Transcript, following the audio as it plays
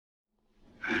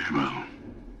Well,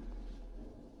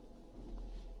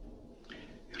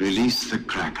 release the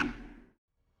Kraken.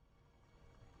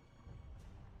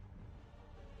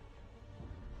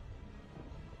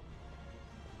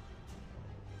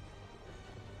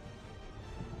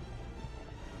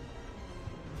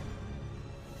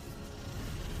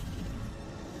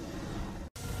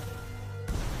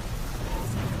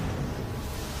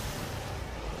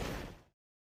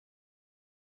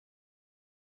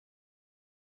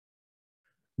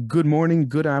 Good morning,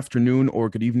 good afternoon, or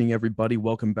good evening, everybody.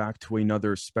 Welcome back to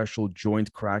another special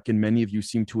joint Kraken. Many of you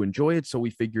seem to enjoy it, so we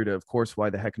figured, of course, why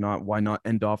the heck not? Why not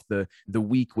end off the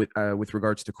week with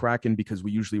regards to Kraken? Because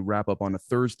we usually wrap up on a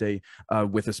Thursday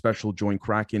with a special joint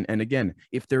Kraken. And again,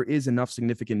 if there is enough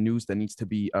significant news that needs to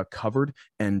be covered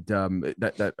and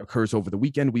that occurs over the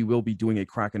weekend, we will be doing a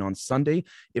Kraken on Sunday.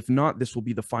 If not, this will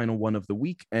be the final one of the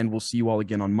week, and we'll see you all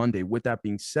again on Monday. With that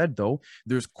being said, though,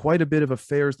 there's quite a bit of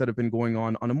affairs that have been going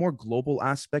on a more global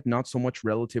aspect, not so much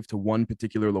relative to one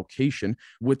particular location.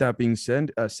 With that being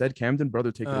said, Camden,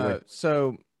 brother, take it away.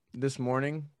 So this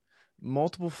morning,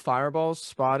 multiple fireballs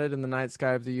spotted in the night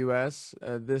sky of the U.S.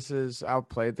 I'll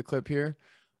play the clip here.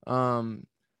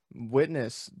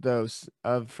 Witness those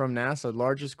from NASA,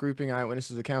 largest grouping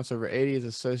eyewitnesses accounts over 80 is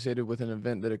associated with an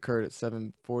event that occurred at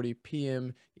 7:40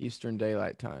 p.m. Eastern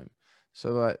Daylight Time.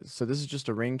 So this is just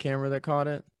a ring camera that caught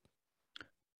it.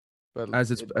 But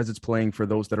as it's playing, for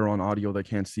those that are on audio that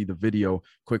can't see the video,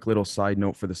 quick little side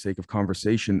note for the sake of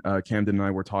conversation. Camden and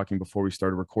I were talking before we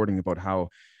started recording about how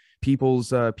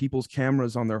people's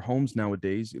cameras on their homes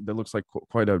nowadays, that looks like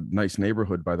quite a nice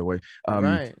neighborhood, by the way.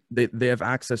 Right. They have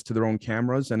access to their own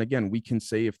cameras, and again, we can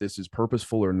say if this is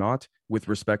purposeful or not with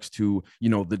respects to, you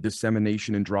know, the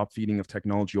dissemination and drop feeding of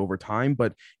technology over time.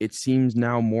 But it seems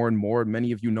now more and more,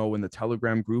 many of you know in the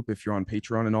Telegram group, if you're on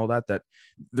Patreon and all that, that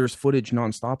there's footage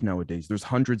nonstop nowadays. There's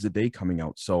hundreds a day coming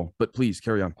out. So, but please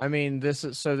carry on. I mean,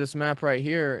 this map right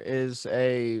here is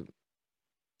a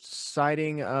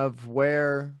sighting of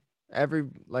where every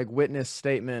witness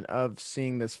statement of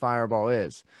seeing this fireball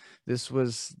is. This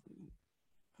was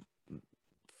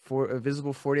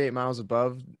visible 48 miles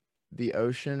above the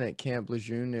ocean at Camp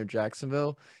Lejeune near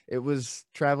Jacksonville. It was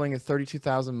traveling at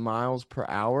 32,000 miles per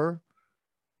hour.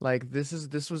 Like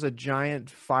this was a giant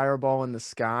fireball in the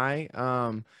sky.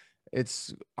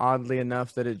 It's oddly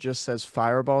enough that it just says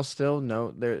fireball still.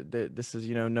 No, this is,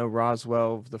 no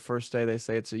Roswell. The first day they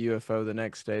say it's a UFO, the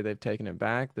next day they've taken it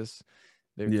back.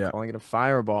 They're calling it a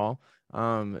fireball.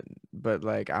 But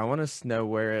I want to know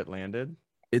where it landed.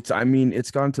 It's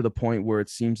gotten to the point where it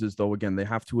seems as though, again, they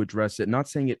have to address it. Not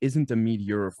saying it isn't a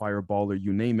meteor or fireball or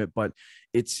you name it, but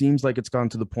it seems like it's gotten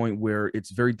to the point where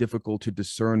it's very difficult to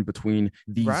discern between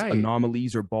these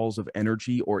anomalies or balls of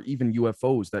energy or even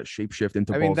UFOs that shapeshift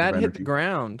into balls of energy. That hit the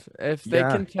ground. If they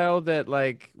can tell that,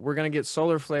 we're going to get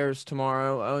solar flares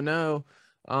tomorrow, oh no.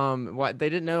 What, they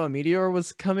didn't know a meteor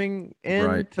was coming in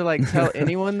to tell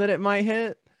anyone that it might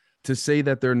hit? To say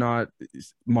that they're not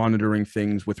monitoring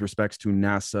things with respects to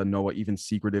NASA, NOAA, even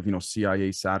secretive,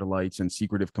 CIA satellites and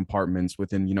secretive compartments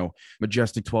within,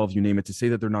 Majestic 12, you name it, to say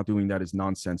that they're not doing that is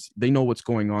nonsense. They know what's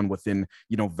going on within,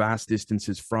 vast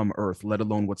distances from Earth, let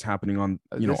alone what's happening on,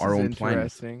 our own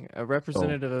planet. A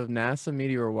representative of NASA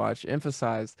Meteor Watch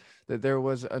emphasized that there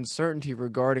was uncertainty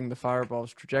regarding the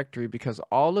fireball's trajectory because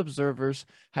all observers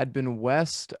had been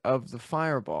west of the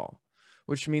fireball,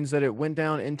 which means that it went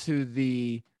down into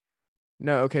the...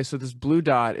 No, okay, so this blue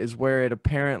dot is where it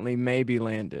apparently maybe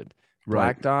landed.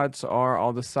 Black dots are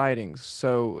all the sightings.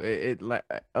 So it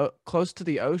close to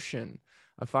the ocean,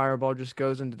 a fireball just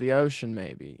goes into the ocean,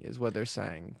 maybe, is what they're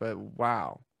saying. But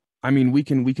wow. I mean, we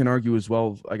can argue as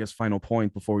well, I guess, final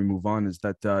point before we move on is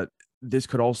that this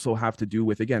could also have to do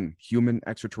with, again, human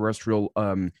extraterrestrial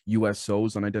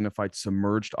USOs, unidentified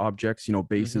submerged objects,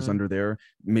 bases under there,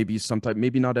 maybe some type,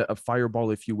 maybe not a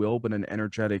fireball, if you will, but an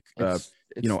energetic, it's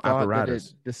apparatus.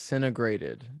 That it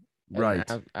disintegrated at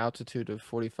an altitude of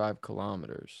 45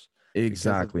 kilometers.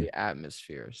 Exactly. Because of the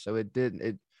atmosphere. So it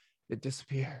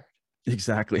disappeared.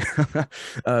 Exactly.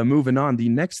 Moving on. The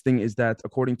next thing is that,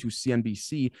 according to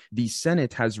CNBC, the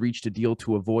Senate has reached a deal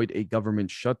to avoid a government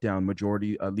shutdown.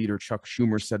 Majority Leader Chuck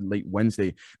Schumer said late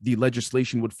Wednesday the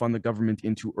legislation would fund the government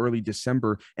into early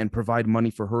December and provide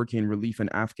money for hurricane relief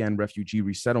and Afghan refugee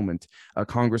resettlement.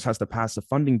 Congress has to pass a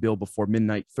funding bill before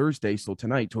midnight Thursday, so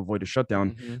tonight, to avoid a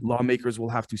shutdown. Lawmakers will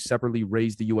have to separately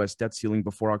raise the U.S. debt ceiling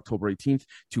before October 18th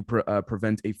to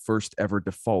prevent a first ever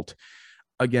default.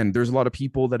 Again, there's a lot of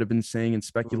people that have been saying and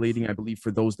speculating, I believe, for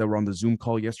those that were on the Zoom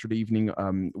call yesterday evening,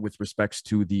 with respects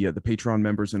to the Patreon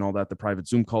members and all that, the private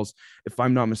Zoom calls. If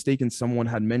I'm not mistaken, someone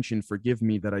had mentioned, forgive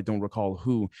me that I don't recall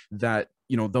who, that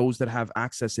those that have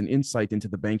access and insight into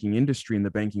the banking industry and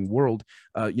the banking world,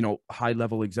 high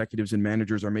level executives and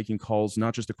managers are making calls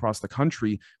not just across the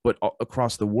country, but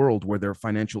across the world where their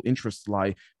financial interests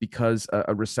lie, because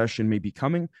a recession may be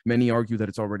coming. Many argue that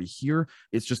it's already here.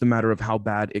 It's just a matter of how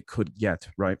bad it could get,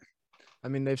 right? I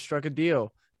mean, they've struck a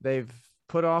deal. They've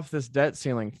put off this debt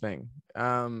ceiling thing.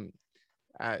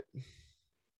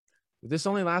 This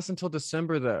only lasts until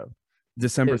December, though.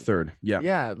 December 3rd. Yeah.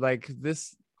 Yeah, like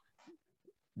this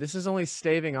is only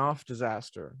staving off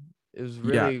disaster, is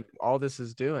really all this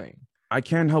is doing. I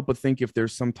can't help but think if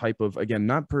there's some type of, again,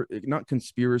 not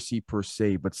conspiracy per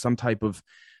se, but some type of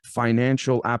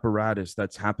financial apparatus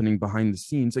that's happening behind the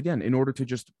scenes, again, in order to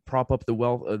just prop up the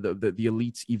wealth, the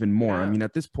elites even more. Yeah. I mean,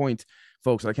 at this point,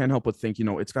 folks, I can't help but think,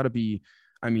 it's got to be,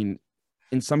 I mean,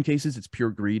 in some cases it's pure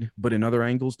greed, but in other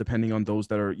angles, depending on those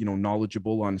that are,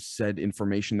 knowledgeable on said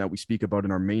information that we speak about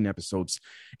in our main episodes,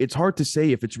 it's hard to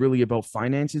say if it's really about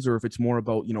finances or if it's more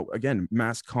about, again,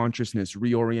 mass consciousness,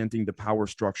 reorienting the power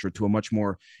structure to a much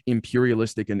more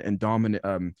imperialistic and dominant,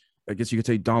 I guess you could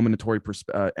say dominatory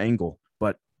angle,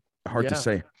 but hard to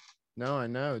say. No, I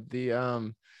know.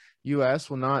 The U.S.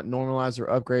 will not normalize or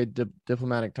upgrade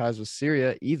diplomatic ties with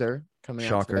Syria either, coming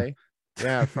out today.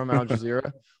 Yeah, from Al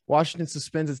Jazeera. Washington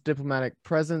suspends its diplomatic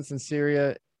presence in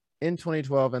Syria in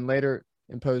 2012 and later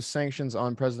imposed sanctions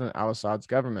on President al-Assad's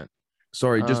government.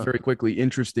 Sorry, just very quickly,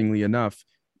 interestingly enough,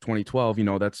 2012,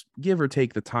 that's give or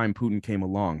take the time Putin came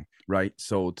along, right?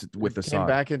 So with Assad.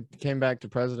 Came back to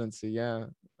presidency, yeah.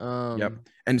 Yep.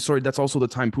 And sorry, that's also the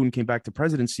time Putin came back to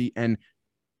presidency and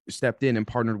stepped in and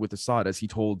partnered with Assad, as he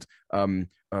told what's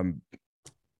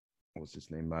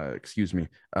his name? Excuse me.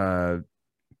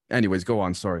 Anyways, go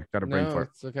on. Sorry, got a brain fart.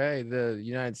 It's okay. The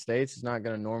United States is not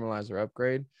going to normalize or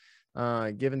upgrade,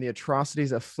 given the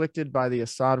atrocities afflicted by the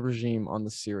Assad regime on the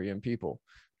Syrian people.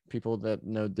 People that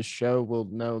know the show will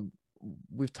know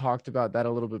we've talked about that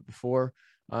a little bit before.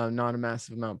 Not a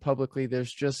massive amount publicly.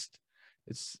 There's just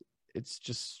it's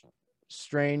just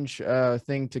strange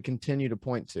thing to continue to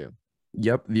point to.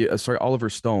 Yep. Oliver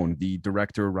Stone, the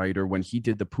director, writer, when he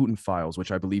did the Putin Files, which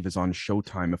I believe is on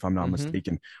Showtime, if I'm not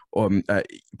mistaken,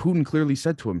 Putin clearly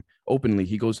said to him openly,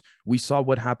 he goes, we saw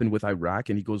what happened with Iraq,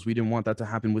 and he goes, we didn't want that to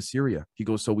happen with Syria. He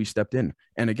goes, so we stepped in.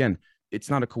 And again, it's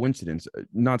not a coincidence.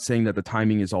 Not saying that the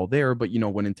timing is all there, but,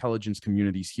 when intelligence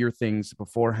communities hear things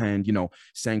beforehand,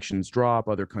 sanctions drop,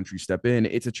 other countries step in.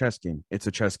 It's a chess game. It's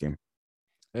a chess game.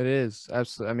 It is.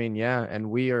 Absolutely. I mean, yeah. And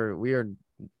we are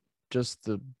just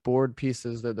the board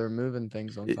pieces that they're moving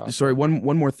things on top. Sorry,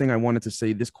 one more thing I wanted to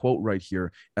say. This quote right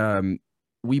here.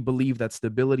 We believe that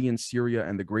stability in Syria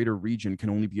and the greater region can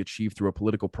only be achieved through a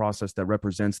political process that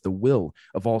represents the will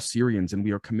of all Syrians, and we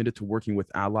are committed to working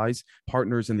with allies,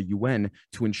 partners in the UN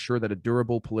to ensure that a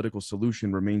durable political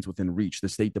solution remains within reach, the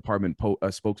State Department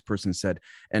spokesperson said,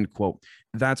 end quote.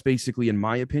 That's basically, in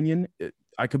my opinion,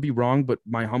 I could be wrong, but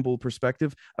my humble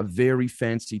perspective, a very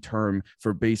fancy term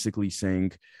for basically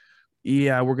saying,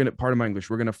 yeah, we're going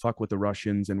to fuck with the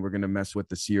Russians and we're going to mess with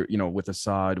with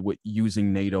Assad, with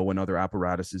using NATO and other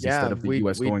apparatuses instead of the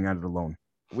US going at it alone.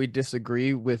 We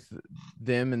disagree with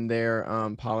them and their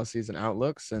policies and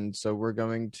outlooks. And so we're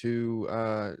going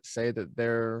to say that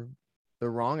they're the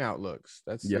wrong outlooks.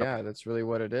 That's really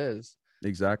what it is.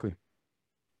 Exactly.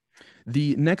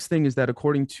 The next thing is that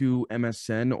according to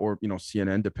MSN or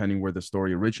CNN, depending where the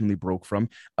story originally broke from,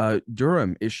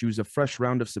 Durham issues a fresh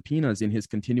round of subpoenas in his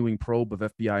continuing probe of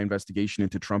FBI investigation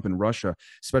into Trump and Russia.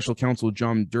 Special counsel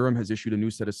John Durham has issued a new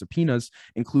set of subpoenas,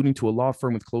 including to a law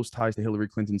firm with close ties to Hillary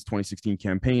Clinton's 2016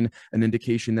 campaign, an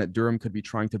indication that Durham could be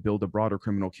trying to build a broader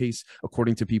criminal case,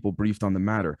 according to people briefed on the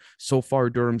matter. So far,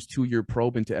 Durham's 2-year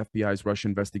probe into FBI's Russia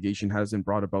investigation hasn't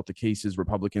brought about the cases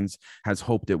Republicans has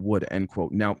hoped it would, end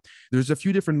quote. Now, there's a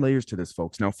few different layers to this,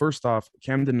 folks. Now, first off,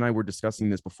 Camden and I were discussing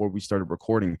this before we started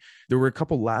recording. There were a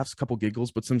couple laughs, couple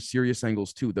giggles, but some serious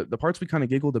angles too. The parts we kind of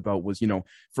giggled about was,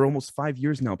 for almost 5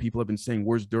 years now, people have been saying,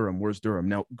 where's Durham? Where's Durham?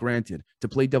 Now, granted, to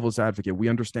play devil's advocate, we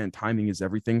understand timing is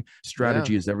everything,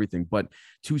 strategy is everything. But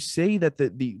to say that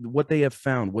what they have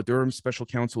found, what Durham's special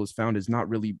counsel has found, has not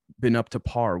really been up to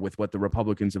par with what the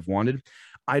Republicans have wanted,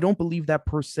 I don't believe that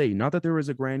per se. Not that there is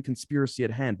a grand conspiracy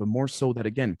at hand, but more so that,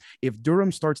 again, if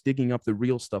Durham starts digging up the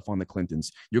real stuff on the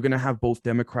Clintons, you're going to have both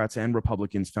Democrats and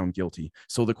Republicans found guilty.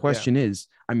 So the question is,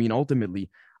 I mean,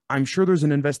 ultimately, I'm sure there's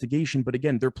an investigation, but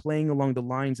again, they're playing along the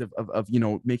lines of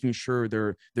making sure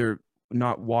they're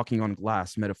not walking on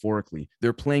glass metaphorically.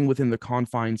 They're playing within the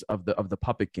confines of the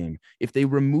puppet game. If they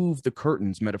remove the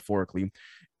curtains metaphorically,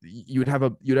 you'd have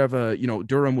a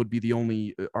Durham would be the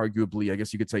only arguably, I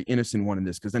guess you could say, innocent one in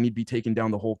this, because then he'd be taking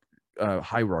down the whole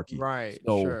hierarchy. Right.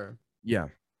 So, sure. Yeah.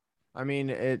 I mean,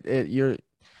 it's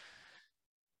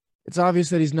obvious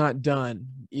that he's not done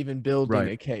even building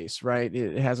Right. a case, right?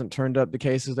 It hasn't turned up the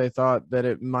cases they thought that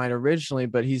it might originally,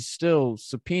 but he's still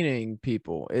subpoenaing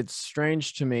people. It's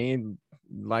strange to me,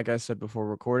 like I said before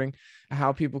recording,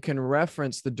 how people can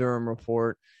reference the Durham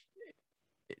report,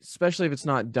 especially if it's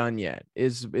not done yet.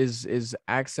 Is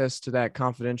access to that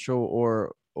confidential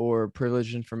or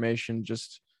privileged information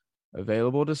just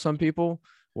available to some people?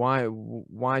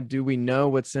 Why do we know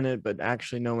what's in it but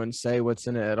actually no one say what's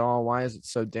in it at all? Why is it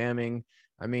so damning?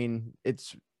 I mean,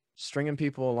 it's stringing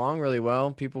people along really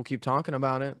well. People keep talking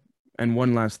about it. And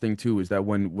one last thing too is that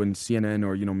when CNN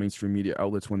or mainstream media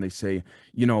outlets, when they say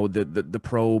the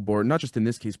probe, or not just in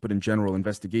this case but in general,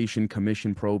 investigation,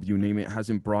 commission, probe, you name it,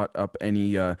 hasn't brought up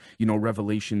any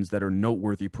revelations that are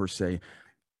noteworthy per se,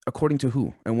 according to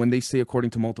who? And when they say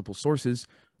according to multiple sources,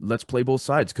 let's play both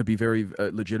sides. Could be very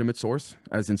legitimate source,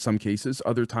 as in some cases.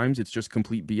 Other times it's just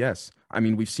complete BS. I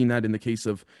mean, we've seen that in the case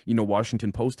of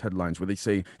Washington Post headlines where they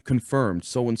say confirmed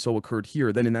so and so occurred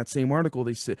here. Then in that same article,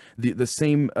 they say the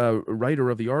same writer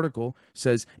of the article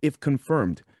says if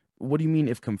confirmed. What do you mean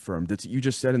if confirmed? It's, you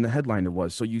just said in the headline it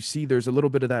was. So you see, there's a little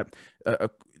bit of that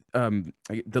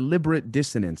deliberate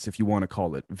dissonance, if you want to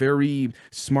call it. Very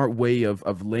smart way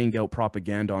of laying out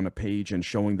propaganda on a page and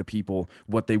showing the people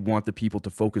what they want the people to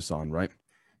focus on, right?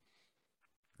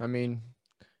 I mean,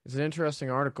 it's an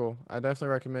interesting article. I definitely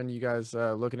recommend you guys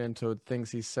looking into things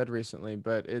he said recently,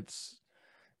 but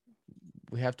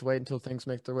we have to wait until things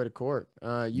make their way to court.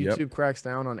 Yep. YouTube cracks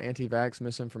down on anti-vax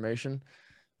misinformation.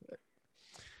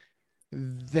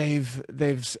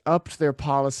 They've upped their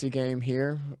policy game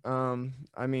here.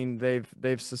 I mean,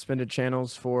 they've suspended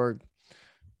channels for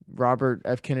Robert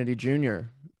F. Kennedy Jr.,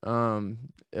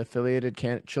 affiliated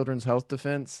Children's Health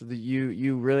Defense.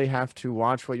 You really have to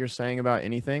watch what you're saying about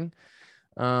anything.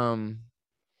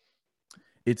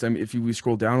 It's, I mean, if we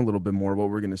scroll down a little bit more,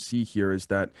 what we're going to see here is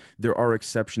that there are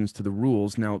exceptions to the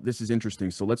rules. Now, this is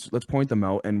interesting. So let's point them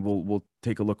out, and we'll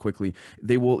take a look quickly.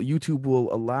 YouTube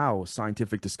will allow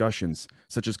scientific discussions,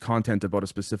 such as content about a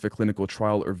specific clinical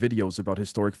trial or videos about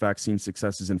historic vaccine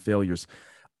successes and failures.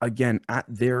 Again, at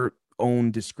their own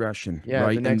discretion, Yeah,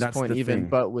 right? the And next that's point, the even, thing.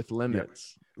 but with Yeah.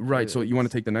 limits. Right. So you want to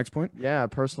It's take the next point? Yeah,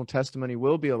 personal testimony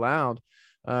will be allowed,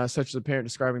 such as a parent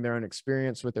describing their own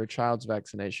experience with their child's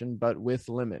vaccination, but with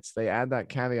limits. They add that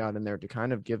caveat in there to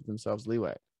kind of give themselves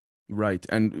leeway. Right.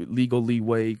 And legal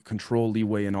leeway, control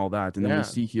leeway, and all that. And then we Yeah.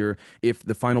 see here, if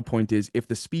the final point is, if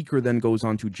the speaker then goes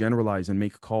on to generalize and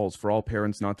make calls for all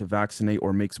parents not to vaccinate,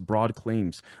 or makes broad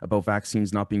claims about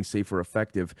vaccines not being safe or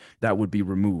effective, that would be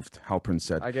removed, Halpern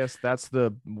said. I guess that's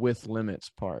the with limits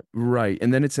part. Right.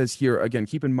 And then it says here, again,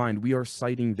 keep in mind, we are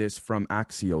citing this from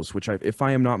Axios, which, if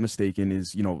I am not mistaken,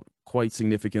 is, quite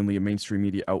significantly a mainstream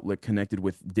media outlet connected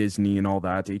with Disney and all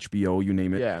that, HBO, you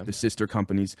name it, Yeah. the sister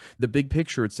companies. The big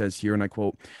picture, it says here, and I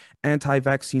quote,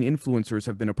 anti-vaccine influencers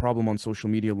have been a problem on social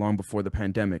media long before the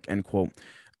pandemic, end quote.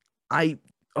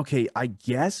 Okay, I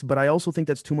guess, but I also think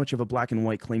that's too much of a black and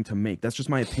white claim to make. That's just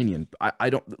my opinion. I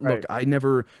don't Right. look, I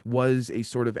never was a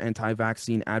sort of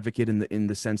anti-vaccine advocate in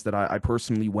the sense that I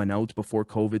personally went out before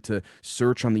COVID to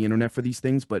search on the internet for these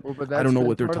things, but Well, but I that's don't know been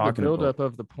what they're part of the talking about. buildup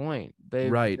of the point.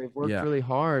 Right. They've worked Yeah. really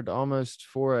hard almost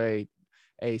for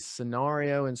a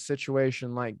scenario and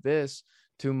situation like this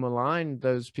to malign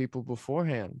those people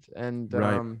beforehand. And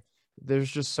Right. there's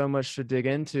just so much to dig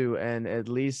into and at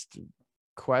least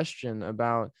question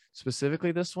about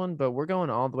specifically this one, but we're going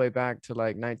all the way back to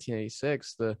like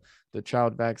 1986, the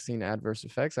Child Vaccine Adverse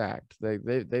Effects Act.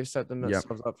 They've set Yeah.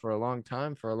 themselves up for a long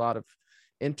time for a lot of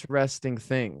interesting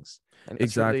things, and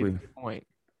that's really Exactly. the point.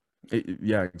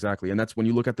 Yeah, exactly. And that's when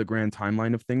you look at the grand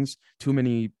timeline of things, too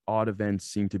many odd events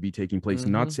seem to be taking place.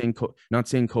 Not saying not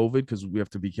saying COVID, because we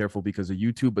have to be careful because of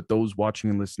YouTube, but those watching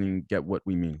and listening get what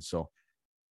we mean. So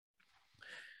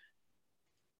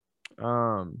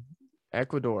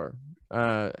Ecuador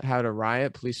had a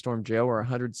riot, police stormed jail where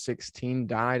 116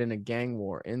 died in a gang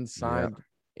war inside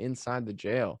the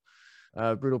jail.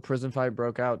 Brutal prison fight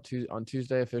broke out on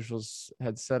Tuesday. Officials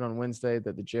had said on Wednesday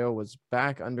that the jail was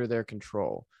back under their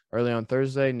control. Early on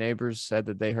Thursday, neighbors said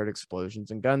that they heard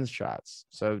explosions and gunshots.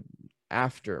 So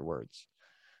afterwards,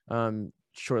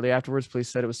 shortly afterwards, police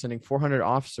said it was sending 400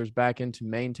 officers back in to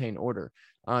maintain order.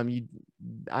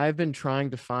 I've been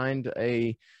trying to find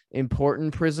a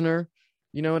important prisoner.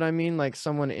 You know what I mean? Like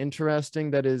someone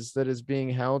interesting that is being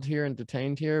held here and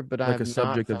detained here, but I like have a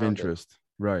subject not of found it. interest.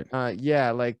 Right.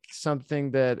 Yeah, like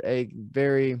something that a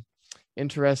very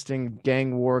interesting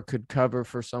gang war could cover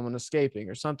for someone escaping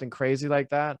or something crazy like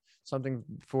that. Something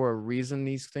for a reason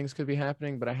these things could be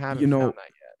happening, but I haven't You found know, that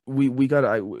yet. we got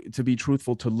to be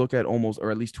truthful, to look at almost,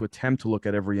 or at least to attempt to look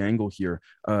at every angle here.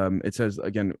 It says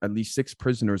again, at least 6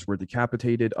 prisoners were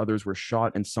decapitated, others were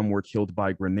shot, and some were killed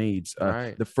by grenades.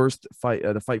 Right. The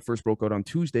fight first broke out on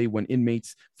Tuesday when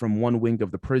inmates from one wing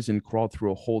of the prison crawled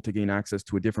through a hole to gain access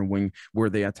to a different wing where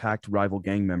they attacked rival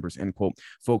gang members. End quote.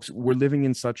 Folks, we're living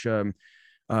in such a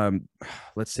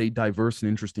let's say diverse and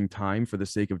interesting time, for the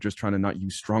sake of just trying to not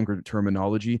use stronger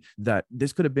terminology, that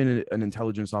this could have been an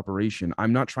intelligence operation.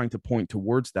 I'm not trying to point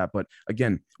towards that, but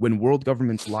again, when world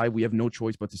governments lie, we have no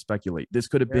choice but to speculate. This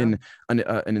could have been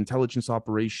an intelligence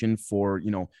operation for,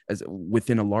 as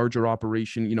within a larger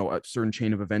operation. A certain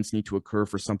chain of events need to occur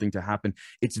for something to happen.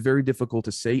 It's very difficult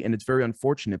to say, and it's very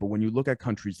unfortunate, but when you look at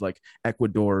countries like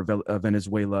Ecuador,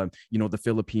 Venezuela, the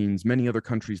Philippines, many other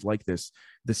countries like this,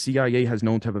 the CIA has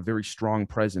known to have a very strong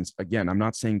presence. Again, I'm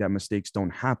not saying that mistakes don't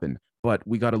happen, but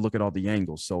we got to look at all the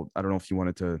angles. So I don't know if you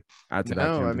wanted to add to that.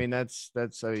 No, I Camden. mean that's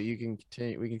you can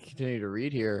continue. We can continue to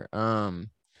read here.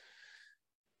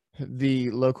 The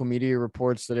local media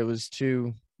reports that it was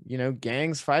two,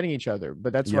 gangs fighting each other,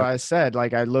 but that's why I said,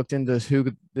 like, I looked into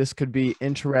who this could be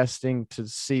interesting to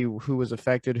see who was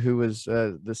affected, who was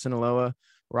the Sinaloa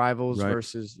rivals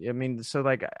versus, so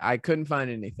like I couldn't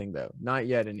find anything though, not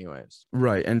yet anyways.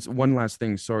 Right. And one last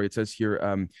thing, sorry, it says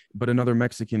here, but another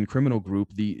Mexican criminal group,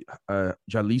 the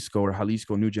Jalisco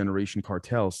New Generation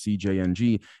Cartel,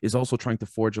 CJNG, is also trying to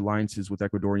forge alliances with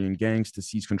Ecuadorian gangs to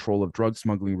seize control of drug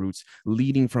smuggling routes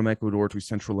leading from Ecuador to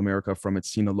Central America from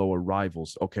its Sinaloa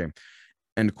rivals. Okay.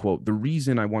 End quote. The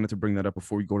reason I wanted to bring that up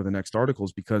before we go to the next article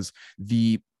is because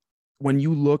when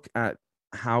you look at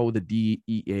how the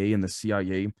DEA and the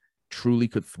CIA truly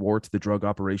could thwart the drug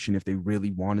operation if they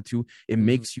really wanted to, it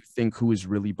makes you think who is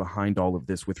really behind all of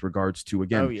this, with regards to,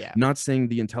 again, not saying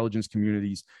the intelligence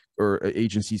communities or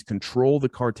agencies control the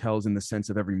cartels in the sense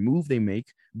of every move they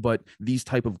make, but these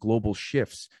type of global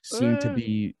shifts seem to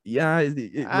be,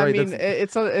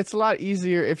 it's a lot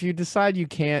easier if you decide you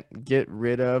can't get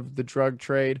rid of the drug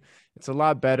trade. It's a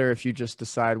lot better if you just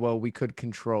decide, well, we could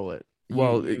control it.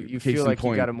 You feel like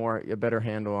you got a better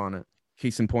handle on it.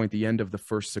 Case in point, the end of the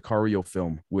first Sicario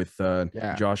film with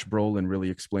Josh Brolin really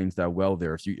explains that well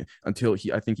there.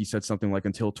 I think he said something like,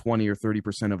 until 20 or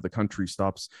 30% of the country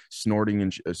stops snorting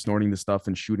the stuff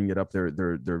and shooting it up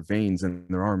their veins and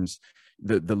their arms,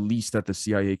 the least that the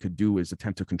CIA could do is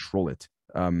attempt to control it,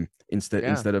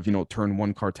 instead of turn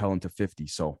one cartel into 50.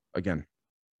 So again,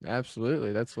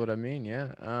 absolutely, that's what I mean.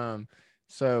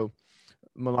 So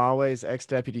Malawi's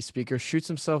ex-deputy speaker shoots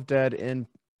himself dead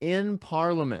in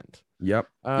parliament.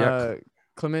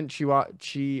 Clement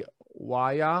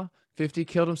Chiwaya, 50,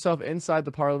 killed himself inside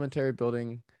the parliamentary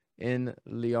building in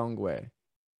Lilongwe.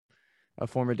 A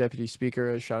former deputy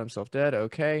speaker has shot himself dead.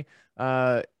 Okay.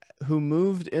 Who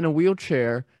moved in a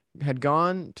wheelchair, had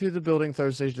gone to the building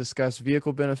Thursday to discuss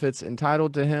vehicle benefits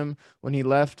entitled to him when he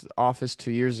left office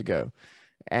 2 years ago.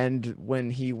 And when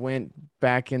he went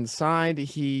back inside,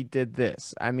 he did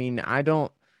this. I mean,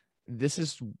 this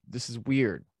is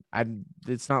weird.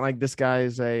 It's not like this guy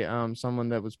is someone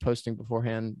that was posting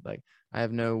beforehand, like, I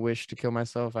have no wish to kill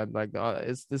myself. I'd like,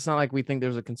 it's not like we think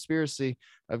there's a conspiracy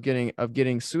of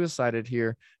getting suicided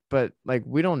here, but like,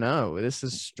 we don't know. This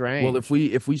is strange. Well, if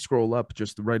we scroll up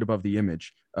just right above the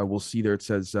image, we'll see there it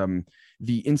says,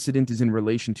 the incident is in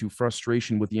relation to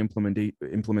frustration with the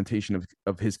implementation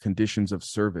of his conditions of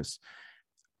service.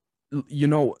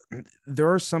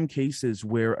 There are some cases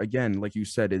where, again, like you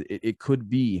said, it could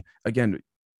be, again,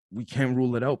 we can't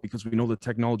rule it out because we know the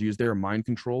technology is there, mind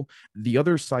control. The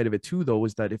other side of it too, though,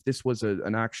 is that if this was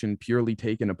an action purely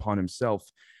taken upon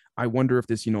himself, I wonder if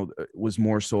this, was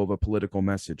more so of a political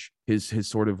message. His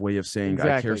sort of way of saying,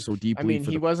 exactly, I care so deeply. I mean,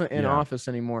 he wasn't in office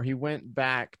anymore. He went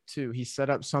back he set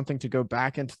up something to go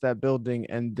back into that building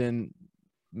and then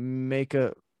make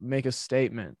a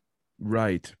statement.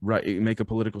 Right. Make a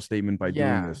political statement by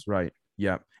doing this. Right.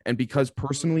 Yeah. And because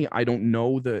personally, I don't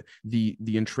know the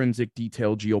intrinsic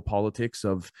detailed geopolitics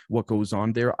of what goes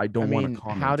on there, I don't want to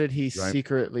comment. How did he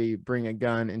secretly bring a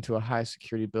gun into a high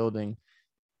security building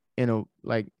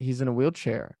he's in a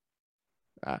wheelchair?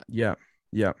 Yeah.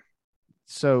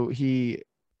 So it's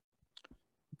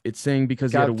saying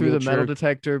because got he had a through wheelchair, the metal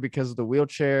detector because of the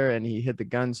wheelchair, and he hid the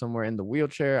gun somewhere in the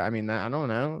wheelchair. I mean, I don't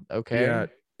know. Okay. Yeah.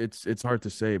 It's hard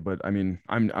to say, but I mean,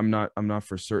 I'm not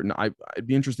for certain. I'd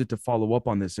be interested to follow up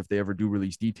on this if they ever do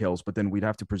release details, but then we'd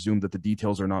have to presume that the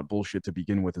details are not bullshit to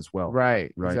begin with as well.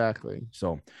 Right. Exactly.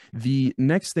 So the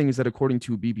next thing is that according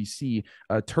to BBC,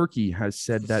 Turkey has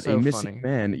said that a missing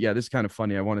man. Yeah, this is kind of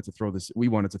funny. We wanted to throw this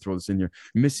in here.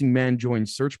 Missing man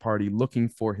joins search party looking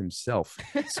for himself.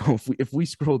 So if we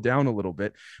scroll down a little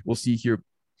bit, we'll see here.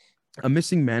 A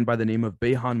missing man by the name of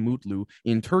Beyhan Mutlu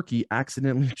in Turkey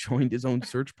accidentally joined his own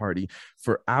search party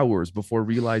for hours before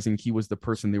realizing he was the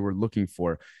person they were looking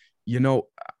for. You know,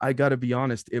 I got to be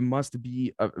honest, it must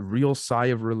be a real sigh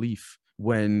of relief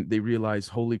when they realize,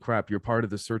 holy crap, you're part of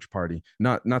the search party.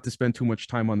 Not to spend too much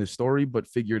time on this story, but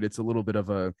figured it's a little bit of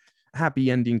a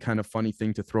happy ending kind of funny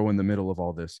thing to throw in the middle of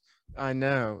all this. I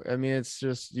know. I mean, it's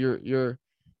just you're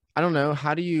I don't know.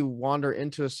 How do you wander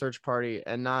into a search party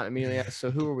and not immediately ask,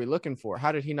 so who are we looking for?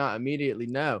 How did he not immediately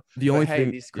know? The But only hey,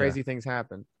 thing, these yeah, crazy things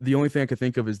happen. the only thing I could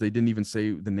think of is they didn't even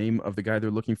say the name of the guy they're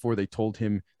looking for. They told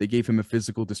him, they gave him a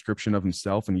physical description of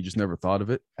himself, and he just never thought of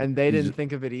it. And they He didn't just,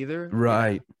 think of it either. Yeah,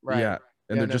 right, right. yeah, and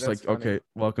Yeah, they're no, just that's like, funny. okay,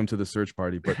 welcome to the search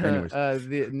party. But anyways,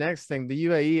 The next thing, the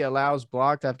UAE allows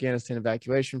blocked Afghanistan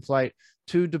evacuation flight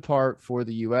to depart for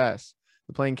the U.S.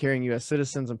 The plane carrying U.S.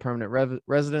 citizens and permanent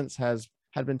residents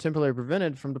had been temporarily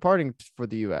prevented from departing for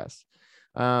the U.S.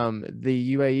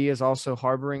 The UAE is also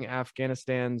harboring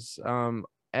Afghanistan's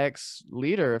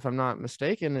ex-leader, if I'm not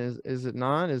mistaken. Is it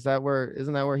not? Isn't that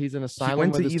where he's in he asylum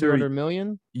went with to his either 200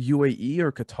 million? UAE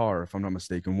or Qatar, if I'm not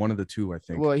mistaken, one of the two, I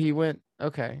think. Well, he went.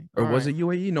 Okay, Or all was right. it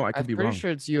UAE? No, I I'm could be pretty wrong.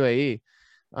 sure it's UAE.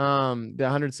 The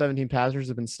 117 passengers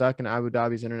have been stuck in Abu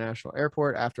Dhabi's international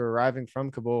airport after arriving from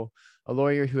Kabul. A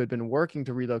lawyer who had been working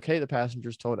to relocate the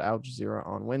passengers told Al Jazeera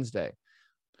on Wednesday.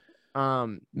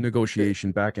 The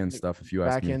Negotiation, back end stuff, if you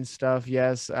ask back me. end stuff,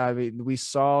 yes. I mean, we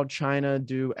saw China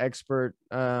do expert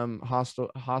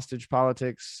hostage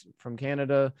politics from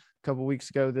Canada a couple weeks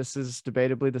ago. This is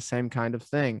debatably the same kind of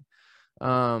thing.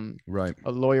 Right.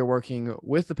 A lawyer working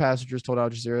with the passengers told Al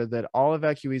Jazeera that all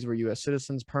evacuees were U.S.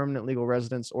 citizens, permanent legal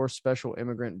residents, or special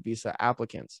immigrant visa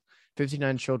applicants.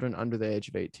 59 children under the age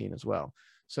of 18 as well.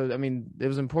 So, I mean, it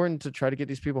was important to try to get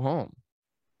these people home.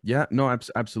 Yeah, no,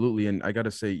 absolutely. And I got to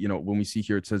say, you know, when we see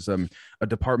here, it says a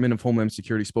Department of Homeland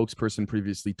Security spokesperson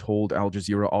previously told Al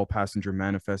Jazeera all passenger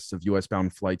manifests of U.S.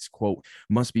 bound flights, quote,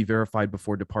 must be verified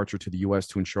before departure to the U.S.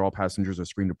 to ensure all passengers are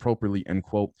screened appropriately, end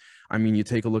quote. I mean, you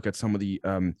take a look at some of the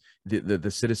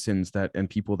citizens that and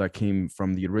people that came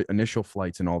from the initial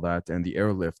flights and all that, and the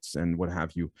airlifts and what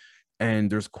have you.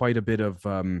 And there's quite a bit of,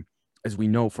 as we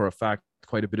know for a fact,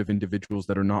 quite a bit of individuals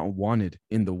that are not wanted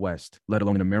in the West, let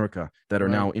alone in America, that are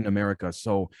Right. now in America.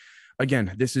 So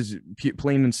again, this is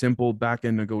plain and simple back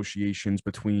end negotiations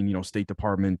between, you know, State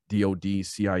Department, DOD,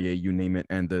 CIA, you name it,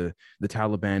 and the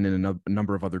Taliban and a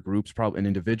number of other groups, probably, and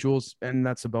individuals, and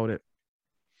that's about it.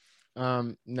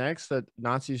 Next, the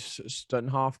Nazi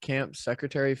Stutthof camp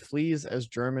secretary flees as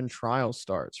German trial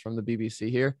starts, from the BBC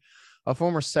here. A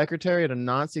former secretary at a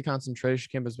Nazi concentration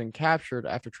camp has been captured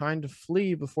after trying to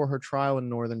flee before her trial in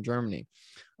northern Germany.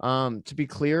 To be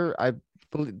clear, I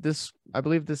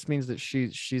believe this means that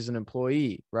she's an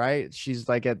employee, right? She's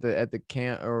like at the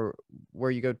camp, or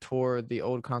where you go tour the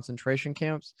old concentration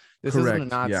camps. This isn't a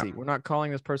Correct. Yeah. Nazi. We're not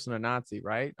calling this person a Nazi,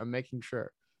 right? I'm making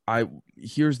sure. I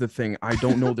Here's the thing. I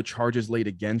don't know the charges laid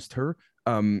against her.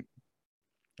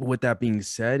 With that being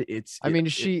said, I mean,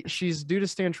 she's due to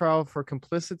stand trial for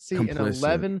complicity in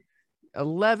complicit.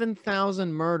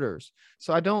 11,000 murders.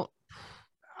 So I don't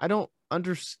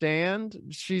understand.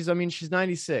 I mean, she's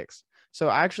 96. So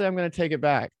actually, I'm going to take it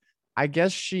back. I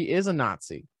guess she is a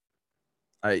Nazi.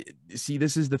 I see.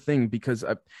 This is the thing, because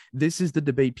this is the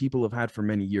debate people have had for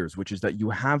many years, which is that you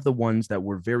have the ones that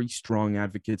were very strong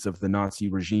advocates of the Nazi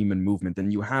regime and movement,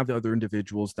 and you have the other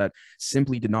individuals that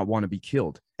simply did not want to be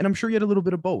killed. And I'm sure you had a little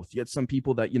bit of both. You had some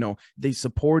people that, you know, they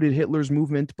supported Hitler's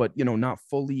movement, but, you know, not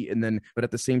fully, and then, but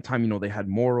at the same time, you know, they had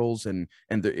morals, and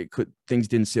things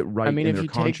didn't sit right I mean, in if their you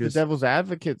take the conscience. devil's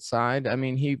advocate side, I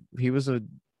mean, he was a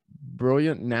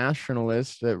brilliant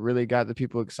nationalist that really got the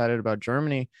people excited about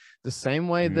Germany, the same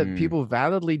way that Mm, people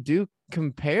validly do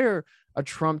compare a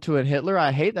Trump to a Hitler.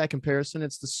 I hate that comparison.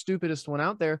 It's the stupidest one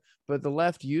out there, but the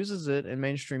left uses it in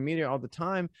mainstream media all the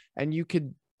time, and you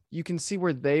can see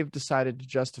where they've decided to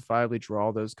justifiably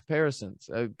draw those comparisons.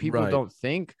 People right. don't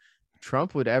think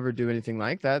Trump would ever do anything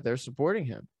like that. They're supporting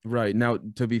him. Right. Now,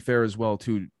 to be fair as well,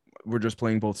 too, we're just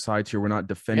playing both sides here. We're not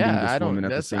defending Yeah, I this woman don't. at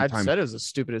the That's same I've time. said it was the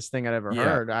stupidest thing I'd ever Yeah.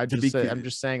 heard. To be I'm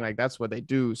just saying, like, that's what they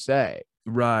do say.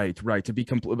 right. To be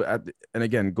complete. And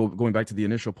again, going back to the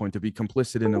initial point, to be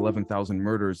complicit in 11,000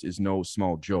 murders is no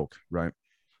small joke, right?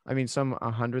 I mean, some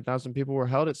 100,000 people were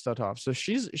held at Stutthof. So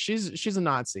she's a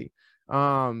Nazi.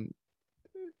 Um,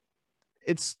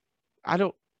 it's I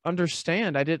don't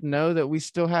understand. I didn't know that we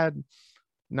still had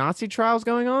Nazi trials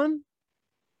going on.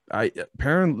 I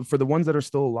apparently, for the ones that are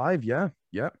still alive, yeah.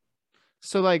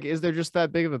 So like, is there just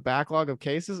that big of a backlog of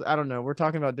cases? I don't know. We're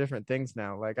talking about different things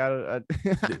now. Like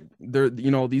They're,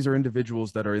 these are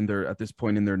individuals that are in their, at this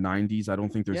point, in their 90s. I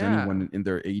don't think there's yeah. anyone in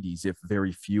their 80s, if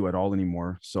very few at all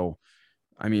anymore. So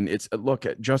I mean, it's look,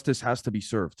 justice has to be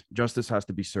served. Justice has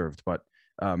to be served. But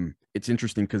it's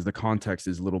interesting because the context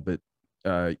is a little bit,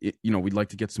 we'd like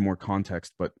to get some more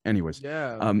context. But anyways,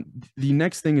 Yeah. the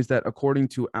next thing is that according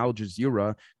to Al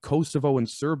Jazeera, Kosovo and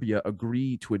Serbia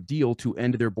agree to a deal to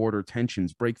end their border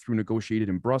tensions. Breakthrough negotiated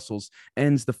in Brussels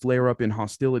ends the flare up in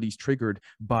hostilities triggered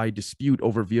by dispute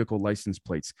over vehicle license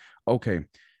plates. Okay,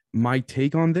 my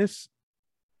take on this.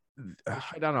 They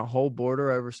shut down a whole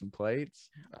border over some plates.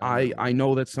 I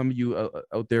know that some of you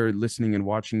out there listening and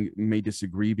watching may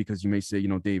disagree because you may say,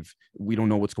 Dave, we don't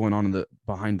know what's going on in the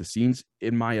behind the scenes.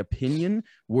 In my opinion,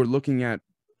 we're looking at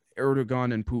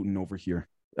Erdogan and Putin over here,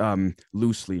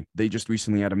 loosely. They just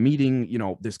recently had a meeting.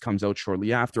 This comes out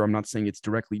shortly after. I'm not saying it's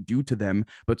directly due to them,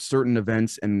 but certain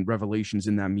events and revelations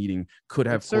in that meeting could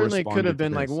have It certainly could have corresponded to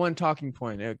been like this. one talking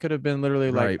point. It could have been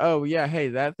literally like, Right. oh yeah, hey,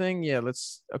 that thing, yeah,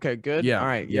 let's okay, good. Yeah, All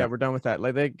right, yeah, yeah. we're done with that.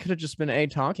 Like they could have just been a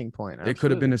talking point. It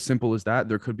could have been Absolutely. as simple as that.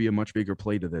 There could be a much bigger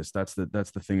play to this. That's the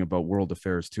thing about world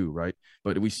affairs too, right?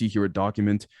 But we see here a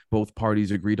document. Both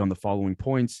parties agreed on the following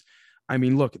points. I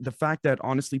mean, look, the fact that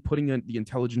honestly, putting the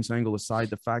intelligence angle aside,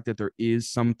 the fact that there is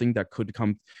something that could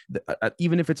come,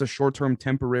 even if it's a short-term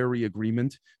temporary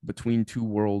agreement between two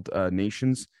world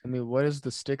nations. I mean, what is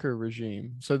the sticker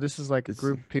regime? So this is like a It's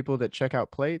group of people that check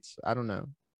out plates. I don't know.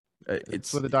 That's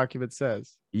it's what the document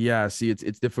says. Yeah, see,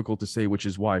 it's difficult to say, which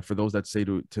is why for those that say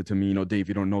to me, Dave,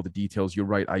 you don't know the details. You're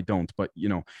right, I don't. But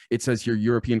it says here,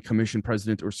 European Commission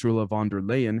President Ursula von der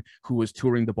Leyen, who was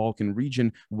touring the Balkan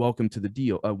region, welcomed the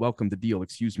deal.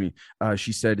 Excuse me.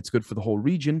 She said it's good for the whole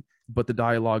region, but the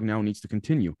dialogue now needs to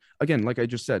continue. Again, like I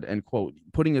just said, end quote.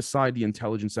 Putting aside the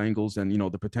intelligence angles and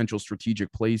the potential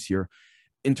strategic plays here,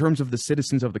 in terms of the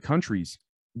citizens of the countries,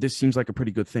 this seems like a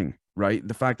pretty good thing, right?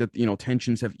 The fact that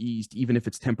tensions have eased, even if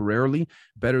it's temporarily,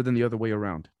 better than the other way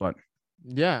around. But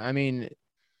yeah, I mean,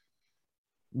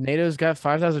 NATO's got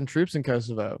 5,000 troops in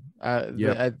Kosovo.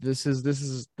 This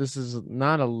is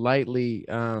not a lightly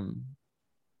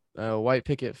white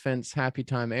picket fence happy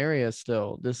time area.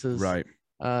 Still, this is right.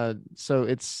 So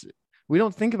we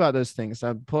don't think about those things.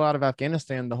 I pull out of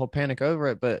Afghanistan, the whole panic over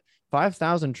it, but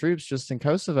 5,000 troops just in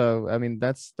Kosovo. I mean,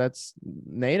 that's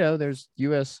NATO. There's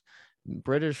U.S.,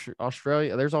 British,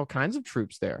 Australia. There's all kinds of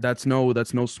troops there. That's no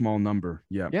small number.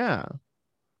 Yeah. Yeah.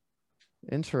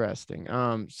 Interesting.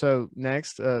 So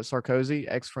next, Sarkozy,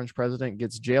 ex-French president,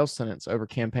 gets jail sentence over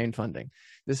campaign funding.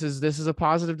 This is a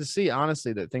positive to see,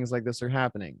 honestly, that things like this are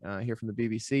happening. Here from the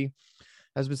BBC,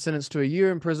 has been sentenced to a year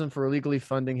in prison for illegally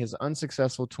funding his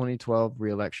unsuccessful 2012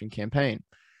 re-election campaign.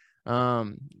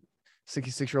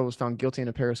 66-year-old was found guilty in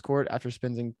a Paris court after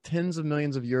spending tens of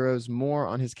millions of euros more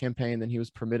on his campaign than he was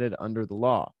permitted under the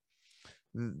law.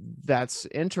 That's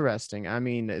interesting. I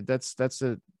mean,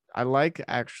 I like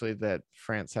actually that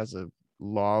France has a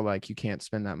law like you can't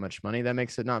spend that much money. That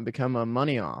makes it not become a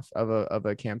money off of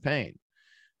a campaign.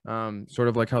 Sort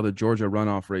of like how the Georgia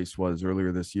runoff race was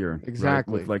earlier this year.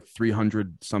 Exactly. Right? With like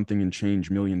 300 something and change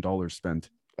 $1 million spent.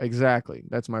 Exactly.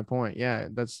 That's my point. Yeah,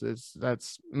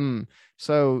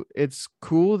 so it's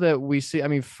cool that we see. I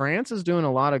mean, France is doing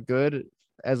a lot of good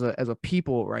as a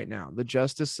people right now. The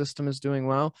justice system is doing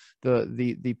well.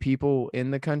 The people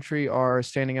in the country are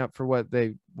standing up for what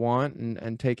they want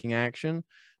and taking action.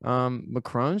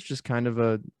 Macron's just kind of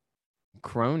a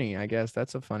crony, I guess.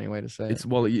 That's a funny way to say it.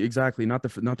 Well, exactly, not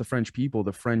the French people,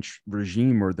 the French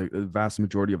regime, or the vast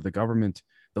majority of the government.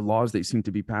 The laws they seem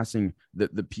to be passing,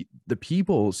 the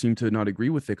people seem to not agree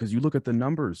with it, because you look at the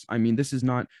numbers. I mean, this is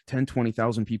not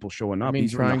 10-20,000 people showing up. I mean,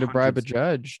 These trying to bribe a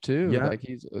judge too. Yeah. Like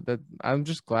I'm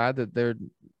just glad that they're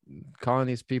calling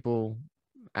these people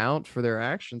out for their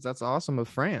actions. That's awesome of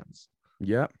France.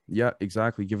 Yeah,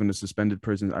 exactly. Given the suspended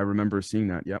prison, I remember seeing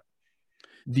that. Yep.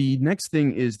 The next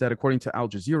thing is that, according to Al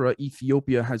Jazeera,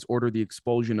 Ethiopia has ordered the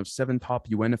expulsion of 7 top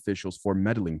UN officials for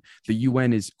meddling. The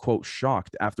UN is, quote,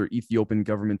 shocked after Ethiopian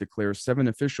government declares 7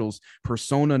 officials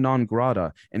persona non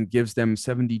grata and gives them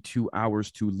 72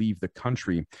 hours to leave the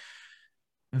country.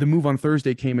 The move on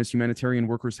Thursday came as humanitarian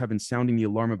workers have been sounding the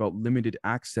alarm about limited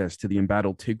access to the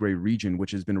embattled Tigray region,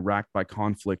 which has been racked by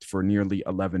conflict for nearly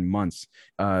 11 months.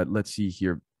 Let's see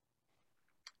here.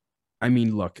 I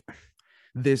mean, look,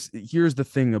 here's the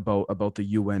thing about the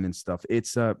UN and stuff.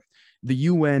 It's the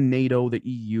UN, NATO, the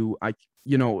EU.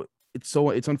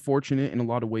 It's unfortunate in a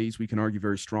lot of ways. We can argue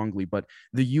very strongly, but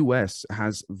the US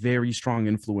has very strong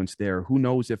influence there. Who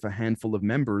knows if a handful of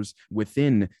members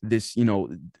within this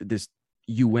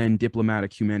UN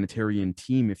diplomatic humanitarian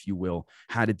team, if you will,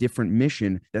 had a different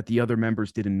mission that the other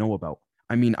members didn't know about.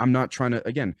 I mean, I'm not trying to,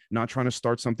 again, not trying to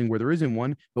start something where there isn't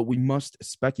one, but we must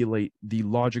speculate the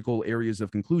logical areas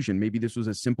of conclusion. Maybe this was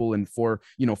as simple and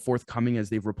forthcoming as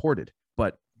they've reported.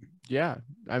 But yeah,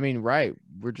 I mean, right.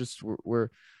 We're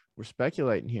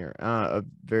speculating here. A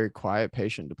very quiet,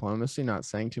 patient diplomacy, not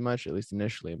saying too much, at least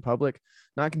initially in public,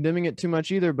 not condemning it too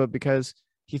much either, but because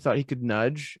he thought he could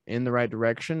nudge in the right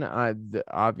direction.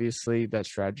 Obviously, that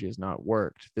strategy has not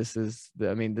worked. This is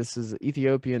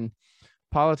Ethiopian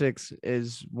politics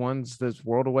is ones that's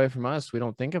world away from us. We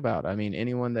don't think about. I mean,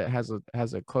 anyone that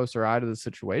has a closer eye to the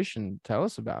situation, tell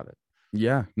us about it.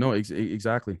 Yeah, no,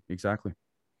 exactly.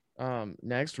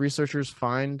 Next, researchers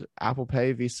find Apple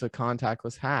Pay Visa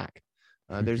contactless hack.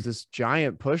 There's this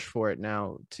giant push for it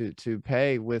now to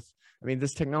pay with. I mean,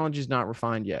 this technology is not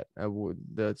refined yet.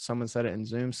 Someone said it in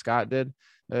Zoom. Scott did.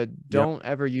 Don't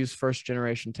ever use first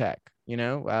generation tech.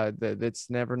 That's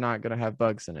never not going to have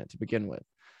bugs in it to begin with.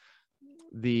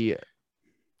 The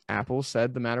Apple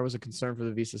said the matter was a concern for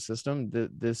the Visa system.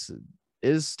 This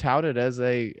is touted as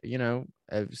a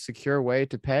secure way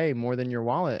to pay more than your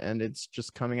wallet, and it's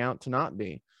just coming out to not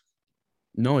be.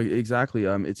 No, exactly.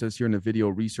 It says here in the video,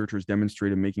 researchers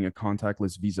demonstrated making a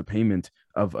contactless Visa payment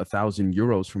of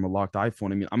 €1,000 from a locked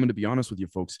iPhone. I mean, I'm going to be honest with you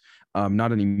folks,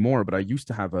 not anymore, but I used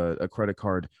to have a credit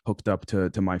card hooked up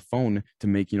to my phone to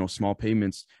make, small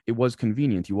payments. It was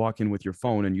convenient. You walk in with your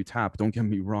phone and you tap. Don't get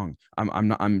me wrong.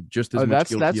 I'm just as much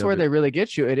guilty that's where of they it. really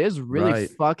get you. It is really Right.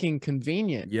 fucking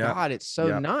convenient. Yeah. God, it's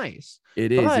so nice.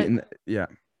 It is. But yeah.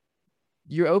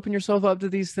 You open yourself up to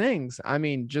these things. I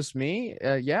mean, just me.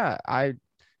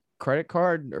 Credit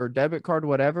card or debit card,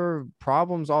 whatever,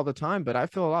 problems all the time, but I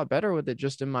feel a lot better with it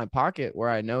just in my pocket where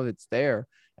I know it's there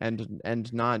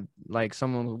and not like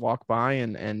someone will walk by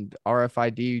and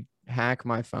RFID hack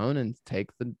my phone and take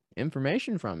the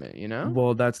information from it,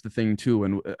 Well, that's the thing too.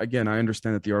 And again, I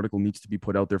understand that the article needs to be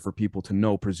put out there for people to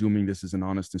know, presuming this is an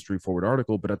honest and straightforward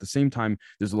article. But at the same time,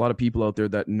 there's a lot of people out there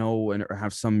that know and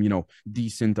have some,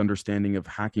 decent understanding of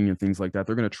hacking and things like that.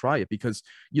 They're going to try it because,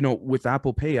 with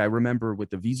Apple Pay, I remember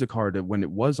with the Visa card, when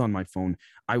it was on my phone,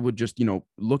 I would just,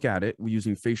 look at it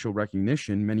using facial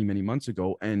recognition many, many months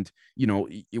ago. And,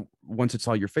 once it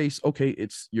saw your face, okay,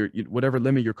 it's whatever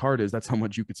limit your card is, that's how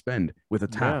much you could spend with a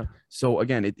tap. Yeah. So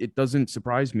again, it doesn't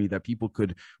surprise me that people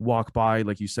could walk by,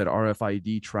 like you said,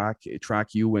 RFID track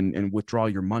you and withdraw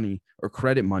your money or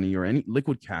credit money or any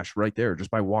liquid cash right there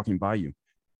just by walking by you.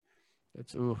 They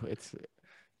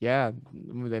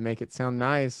make it sound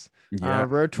nice. Yeah.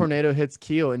 Rare tornado hits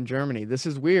Kiel in Germany. This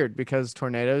is weird because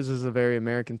tornadoes is a very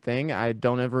American thing. I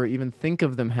don't ever even think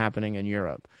of them happening in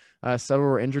Europe. Several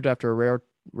were injured after a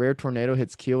rare tornado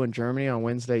hits Kiel in Germany on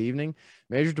Wednesday evening.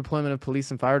 Major deployment of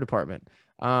police and fire department.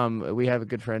 We have a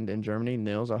good friend in Germany,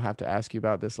 Nils. I'll have to ask you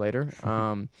about this later.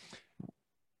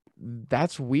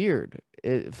 That's weird.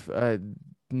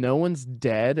 No one's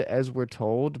dead, as we're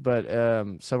told, but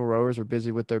several rowers were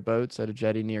busy with their boats at a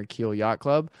jetty near Kiel Yacht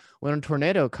Club when a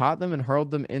tornado caught them and hurled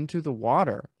them into the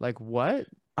water. Like, what?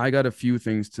 I got a few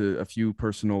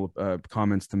personal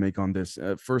comments to make on this.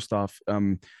 First off,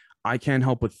 I can't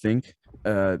help but think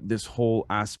this whole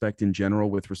aspect in general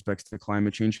with respects to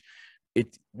climate change,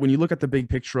 when you look at the big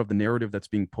picture of the narrative that's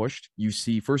being pushed, you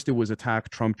see first it was attack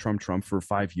Trump for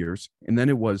 5 years. And then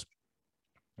it was,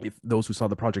 if those who saw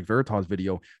the Project Veritas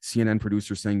video, CNN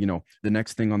producer saying, the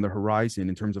next thing on the horizon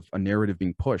in terms of a narrative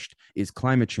being pushed is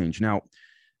climate change. Now,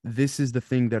 this is the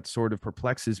thing that sort of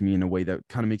perplexes me in a way that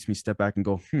kind of makes me step back and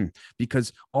go,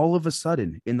 because all of a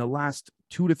sudden in the last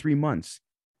 2 to 3 months,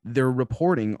 they're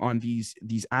reporting on these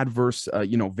adverse,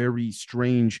 very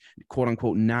strange, quote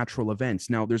unquote, natural events.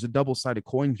 Now, there's a double-sided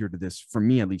coin here to this, for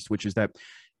me at least, which is that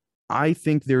I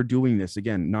think they're doing this,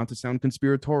 again, not to sound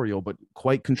conspiratorial, but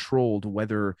quite controlled,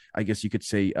 whether, I guess you could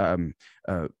say,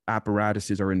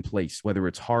 apparatuses are in place, whether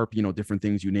it's HARP, different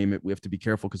things, you name it. We have to be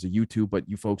careful because of YouTube, but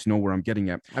you folks know where I'm getting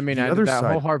at. I mean,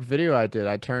 whole HARP video I did,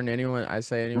 I say anyone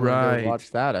to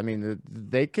watch that. I mean,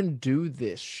 they can do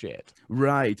this shit.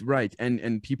 Right.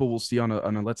 And people will see on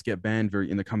a Let's Get Banned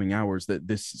in the coming hours that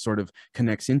this sort of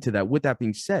connects into that. With that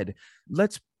being said,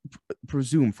 let's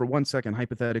presume for 1 second,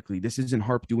 hypothetically, this isn't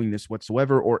HARP doing this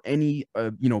whatsoever, or any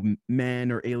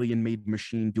man or alien made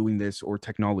machine doing this, or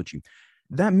technology.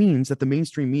 That means that the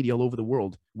mainstream media all over the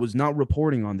world was not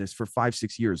reporting on this for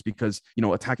 5-6 years because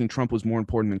attacking Trump was more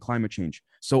important than climate change.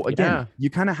 So again,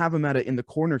 you kind of have him in the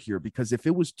corner here, because if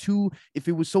it was so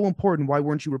important, why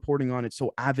weren't you reporting on it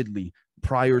so avidly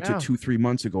prior to 2-3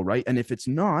 months ago, right? And if it's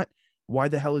not, why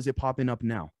the hell is it popping up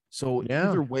now? So Yeah.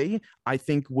 either way, I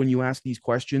think when you ask these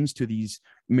questions to these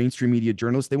mainstream media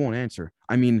journalists, they won't answer.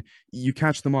 I mean, you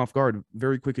catch them off guard.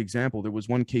 Very quick example. There was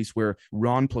one case where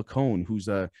Ron Placone, who's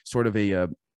a sort of a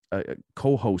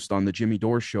co-host on the Jimmy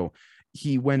Dore show,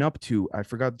 he went up to, I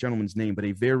forgot the gentleman's name, but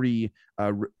a very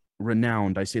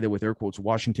renowned, I say that with air quotes,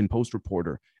 Washington Post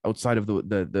reporter outside of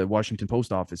the Washington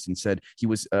Post office, and said he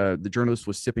was the journalist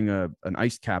was sipping an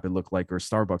iced cap, it looked like, or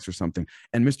Starbucks or something.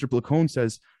 And Mr. Placone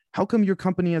says, how come your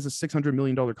company has a $600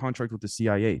 million contract with the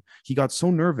CIA? He got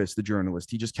so nervous, the journalist,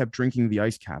 he just kept drinking the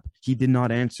ice cap. He did not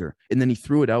answer. And then he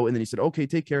threw it out, and then he said, okay,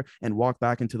 take care, and walked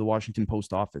back into the Washington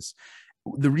Post office.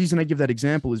 The reason I give that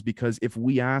example is because if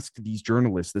we ask these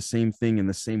journalists the same thing in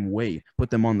the same way,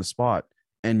 put them on the spot,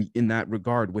 and in that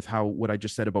regard, with what I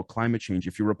just said about climate change,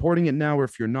 if you're reporting it now or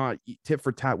if you're not, tit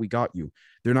for tat, we got you.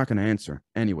 They're not going to answer.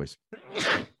 Anyways,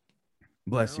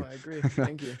 bless you. I agree.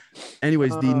 Thank you.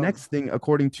 Anyways, the next thing,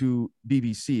 according to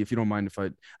BBC, if you don't mind if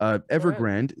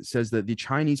Evergrande says that the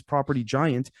Chinese property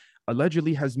giant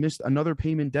allegedly has missed another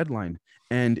payment deadline.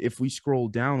 And if we scroll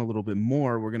down a little bit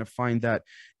more, we're going to find that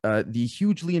the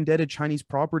hugely indebted Chinese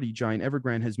property giant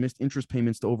Evergrande has missed interest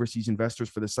payments to overseas investors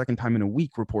for the second time in a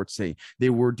week, reports say. They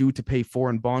were due to pay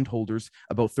foreign bondholders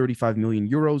about 35 million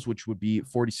euros, which would be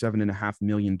 $47.5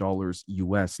 million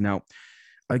US. Now,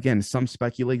 again, some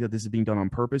speculate that this is being done on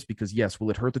purpose because, yes, will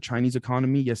it hurt the Chinese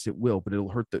economy? Yes, it will, but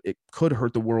it could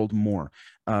hurt the world more.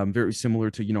 Very similar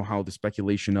to, how the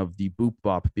speculation of the Boop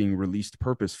Bop being released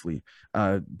purposefully.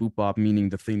 Boop Bop meaning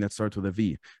the thing that starts with a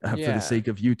V for the sake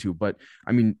of YouTube. But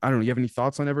I mean, I don't know. You have any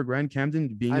thoughts on Evergrande,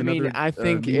 Camden, being another I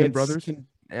think Lehman Brothers?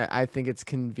 I think it's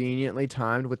conveniently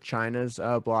timed with China's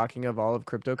blocking of all of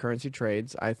cryptocurrency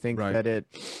trades. I think that it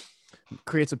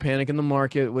creates a panic in the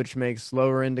market, which makes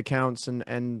lower end accounts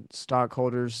and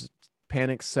stockholders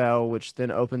panic sell, which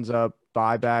then opens up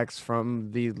buybacks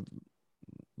from the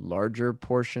larger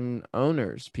portion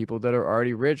owners. People that are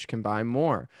already rich can buy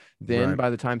more. Then by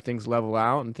the time things level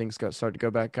out and things start to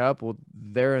go back up, well,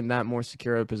 they're in that more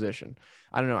secure position.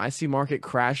 I don't know. I see market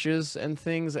crashes and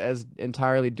things as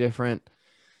entirely different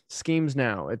schemes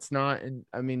now. It's not,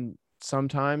 I mean,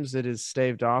 sometimes it is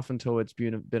staved off until it's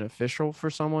beneficial for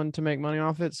someone to make money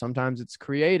off it. Sometimes it's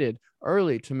created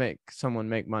early to make someone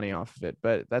make money off of it.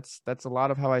 But that's a lot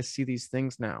of how I see these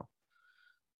things now.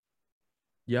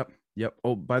 Yep.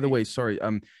 Oh, by the way, sorry.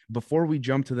 Before we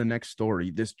jump to the next story,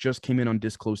 this just came in on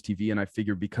Disclosed TV, and I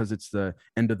figure because it's the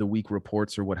end of the week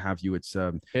reports or what have you, it's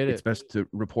best to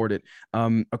report it.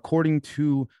 According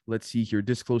to, let's see here,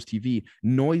 Disclosed TV,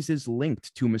 noises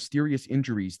linked to mysterious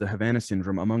injuries, the Havana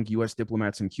syndrome, among U.S.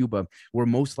 diplomats in Cuba were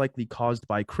most likely caused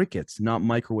by crickets, not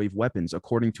microwave weapons,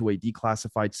 according to a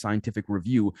declassified scientific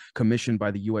review commissioned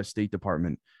by the U.S. State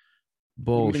Department.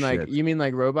 Bullshit. You mean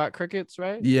like robot crickets,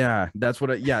 right? Yeah, that's what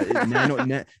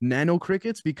nano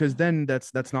crickets, because then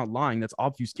that's not lying, that's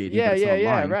obfuscating.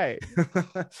 Yeah, right.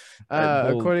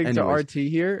 According to RT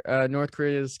here, North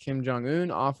Korea's Kim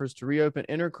Jong-un offers to reopen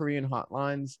inter-Korean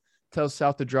hotlines, tells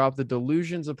South to drop the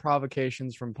delusions of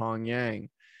provocations from Pyongyang.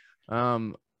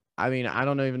 I mean, I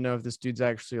don't even know if this dude's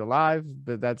actually alive,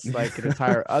 but that's like an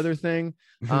entire other thing.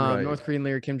 North Korean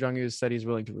leader Kim Jong-un said he's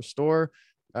willing to restore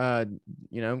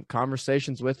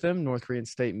conversations with them. North Korean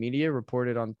state media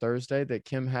reported on Thursday that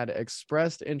Kim had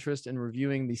expressed interest in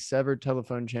reviewing the severed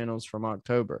telephone channels from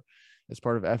October as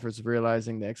part of efforts of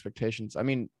realizing the expectations. I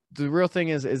mean, the real thing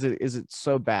is it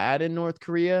so bad in North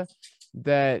Korea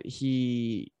that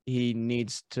he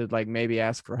needs to like maybe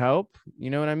ask for help?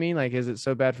 You know what I mean? Like, is it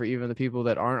so bad for even the people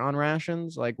that aren't on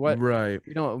rations? Like what? Right.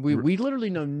 We literally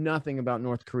know nothing about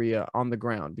North Korea on the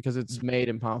ground because it's made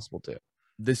impossible to.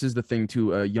 This is the thing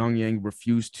too. Yang Yang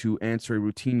refused to answer a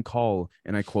routine call,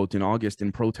 and I quote, in August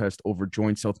in protest over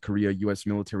joint South Korea-U.S.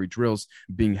 military drills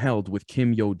being held, with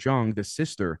Kim Yo-jong, the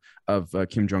sister of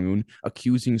Kim Jong-un,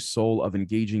 accusing Seoul of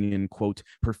engaging in, quote,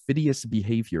 perfidious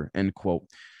behavior, end quote.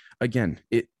 Again,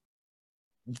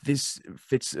 this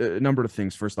fits a number of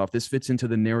things. First off, this fits into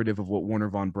the narrative of what Warner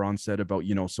von Braun said about,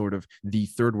 sort of the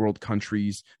third world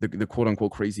countries, the quote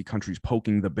unquote crazy countries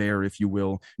poking the bear, if you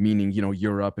will, meaning,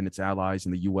 Europe and its allies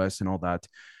and the US and all that.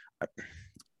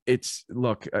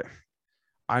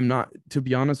 I'm not, to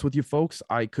be honest with you folks,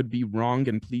 I could be wrong,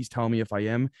 and please tell me if I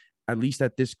am. At least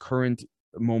at this current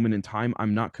moment in time,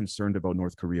 I'm not concerned about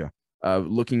North Korea.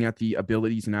 Looking at the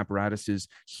abilities and apparatuses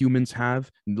humans have,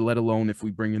 let alone if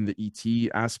we bring in the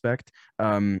ET aspect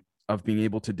of being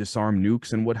able to disarm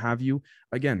nukes and what have you.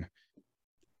 Again,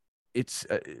 it's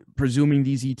presuming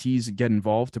these ETs get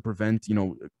involved to prevent,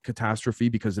 catastrophe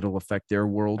because it'll affect their I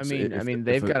worlds. mean, I mean,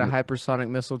 they've got a hypersonic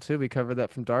missile too. We covered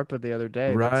that from DARPA the other day.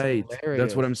 That's Right. That's what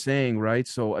hilarious. I'm saying, right?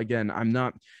 So again, I'm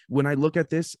not, when I look at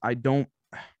this, I don't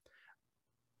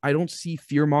see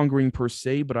fear mongering per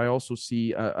se, but I also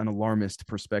see an alarmist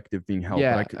perspective being held. But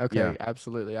I Yeah, could, yeah, okay,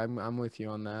 absolutely. I'm with you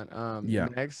on that. yeah.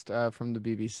 Next, from the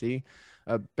BBC,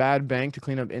 a bad bank to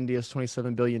clean up India's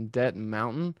 27 billion debt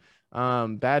mountain.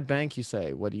 Bad bank, you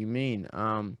say? What do you mean?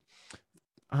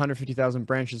 150,000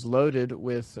 branches loaded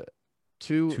with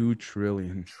 2 2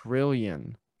 trillion.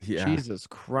 trillion. Yeah. Jesus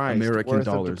Christ, American worth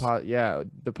of dollars.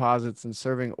 deposits and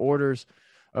serving orders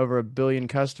over 1 billion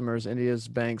customers. India's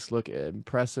banks look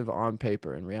impressive on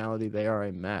paper. In reality, they are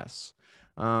a mess.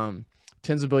 Um,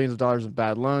 Tens of billions of dollars of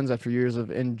bad loans after years of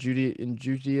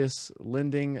injudicious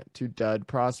lending to dud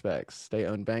prospects.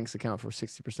 State-owned banks account for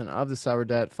 60% of the sour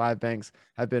debt. 5 banks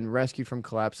have been rescued from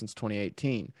collapse since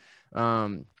 2018.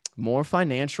 More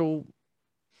financial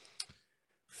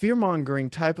fear mongering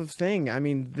type of thing. I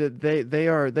mean, they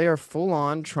are full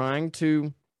on trying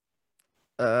to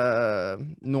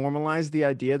normalize the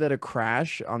idea that a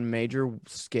crash on major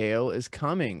scale is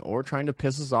coming, or trying to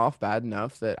piss us off bad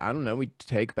enough that, I don't know, we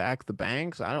take back the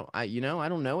banks. I don't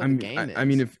know what the game I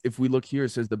mean, is. if we look here, it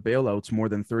says the bailouts, more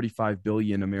than 35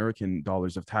 billion American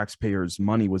dollars of taxpayers'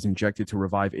 money was injected to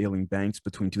revive ailing banks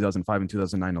between 2005 and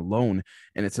 2009 alone,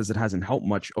 and it says it hasn't helped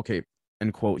much. Okay,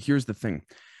 end quote. Here's the thing: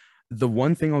 the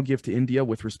one thing I'll give to India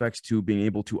with respects to being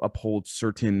able to uphold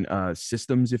certain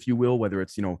systems, if you will, whether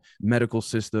it's, medical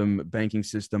system, banking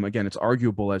system, again, it's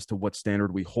arguable as to what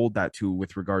standard we hold that to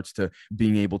with regards to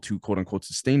being able to quote unquote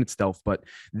sustain itself. But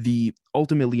the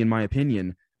ultimately, in my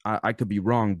opinion, I could be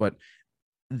wrong, but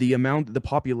the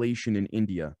population in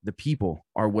India, the people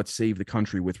are what saved the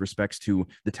country with respects to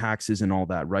the taxes and all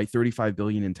that, right? 35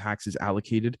 billion in taxes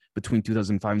allocated between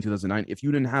 2005 and 2009. If you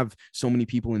didn't have so many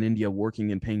people in India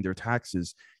working and paying their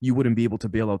taxes, you wouldn't be able to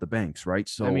bail out the banks, right?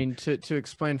 I So mean, to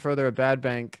explain further, a bad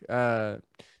bank,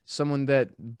 someone that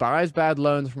buys bad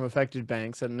loans from affected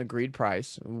banks at an agreed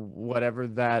price, whatever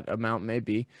that amount may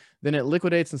be, then it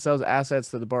liquidates and sells assets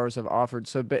that the borrowers have offered.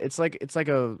 So, but it's like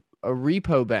a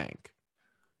repo bank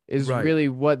is right. really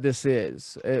what this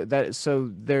is. That so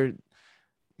there.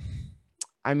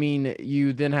 I mean,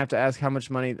 you then have to ask how much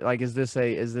money. Like, is this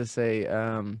a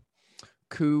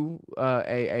coup,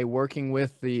 a working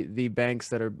with the banks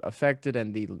that are affected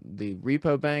and the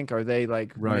repo bank? Are they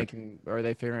like Right. are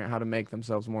they figuring out how to make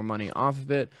themselves more money off of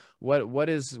it? What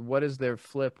is their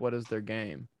flip? What is their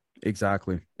game?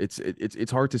 Exactly.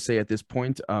 It's hard to say at this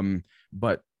point.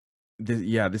 But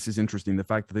yeah, this is interesting. The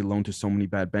fact that they loaned to so many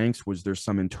bad banks, was there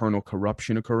some internal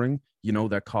corruption occurring,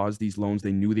 that caused these loans?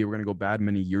 They knew they were going to go bad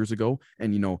many years ago,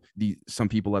 and some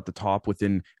people at the top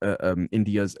within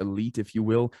India's elite, if you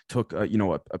will, took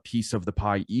a piece of the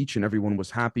pie each, and everyone was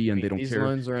happy, I and they mean, don't these care.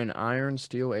 loans are in iron,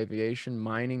 steel, aviation,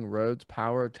 mining, roads,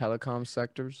 power, telecom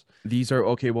sectors. These are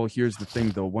okay. Well, here's the thing,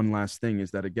 though. One last thing is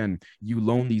that, again, you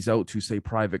loan these out to, say,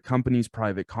 private companies,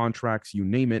 private contracts, you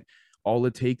name it. All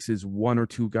it takes is one or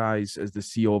two guys as the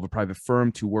CEO of a private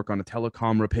firm to work on a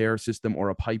telecom repair system or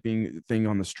a piping thing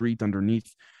on the street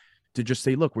underneath, to just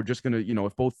say, look, we're just going to,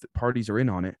 if both parties are in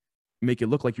on it, make it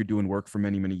look like you're doing work for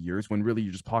many, many years, when really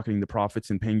you're just pocketing the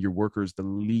profits and paying your workers the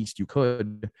least you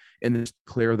could, and then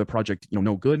declare the project,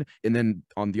 no good. And then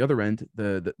on the other end,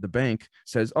 the bank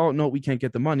says, oh, no, we can't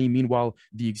get the money. Meanwhile,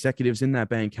 the executives in that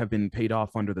bank have been paid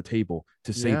off under the table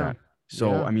to say Yeah, that. So,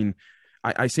 yeah. I mean,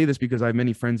 I say this because I have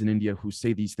many friends in India who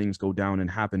say these things go down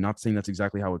and happen. Not saying that's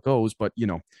exactly how it goes, but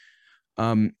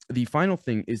the final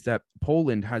thing is that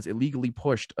Poland has illegally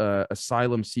pushed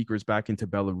asylum seekers back into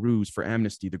Belarus for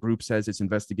amnesty. The group says its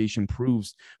investigation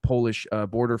proves Polish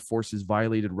border forces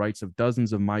violated rights of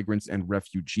dozens of migrants and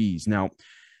refugees. Now,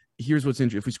 here's what's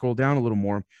interesting. If we scroll down a little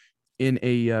more, in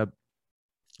a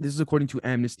this is according to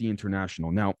Amnesty International.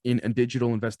 Now, in a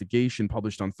digital investigation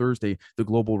published on Thursday, the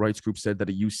global rights group said that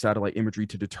it used satellite imagery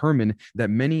to determine that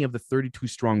many of the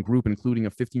 32-strong group, including a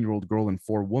 15-year-old girl and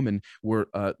 4 women, were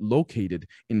located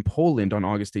in Poland on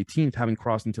August 18th, having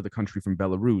crossed into the country from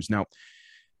Belarus. Now,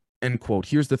 end quote.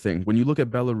 Here's the thing. When you look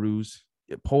at Belarus,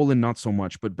 Poland, not so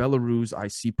much, but Belarus, I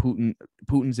see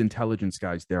Putin's intelligence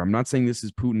guys there. I'm not saying this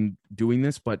is Putin doing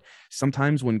this, but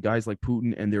sometimes when guys like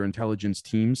Putin and their intelligence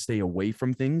teams stay away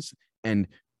from things and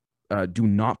do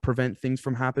not prevent things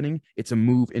from happening. It's a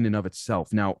move in and of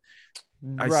itself. Now,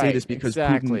 I say this Right, because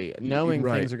Putin, exactly. Knowing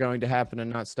right, things are going to happen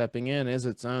and not stepping in is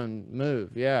its own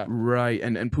move. Yeah. right,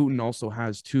 and Putin also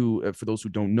has too, for those who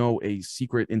don't know, a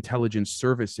secret intelligence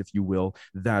service, if you will,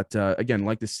 that again,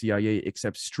 like the CIA,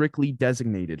 except strictly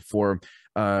designated for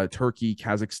Turkey,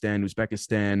 Kazakhstan,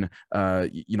 Uzbekistan,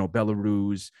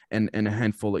 Belarus, and a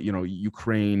handful of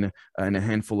Ukraine, and a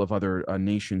handful of other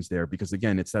nations there, because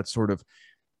again, it's that sort of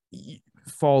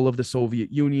fall of the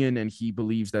Soviet Union, and he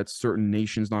believes that certain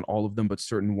nations, not all of them, but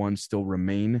certain ones still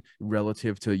remain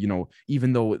relative to,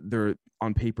 even though they're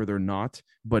on paper they're not,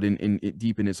 but in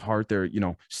deep in his heart they're,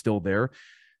 still there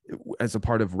as a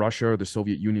part of Russia or the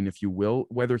Soviet Union, if you will.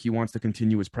 Whether he wants to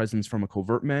continue his presence from a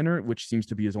covert manner, which seems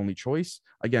to be his only choice,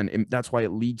 again, that's why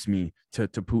it leads me to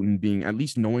Putin being at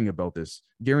least knowing about this.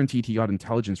 Guaranteed he got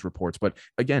intelligence reports, but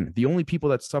again, the only people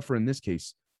that suffer in this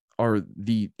case are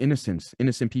the innocent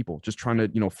people just trying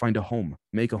to, find a home,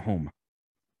 make a home.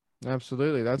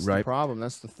 Absolutely. That's the Right. problem.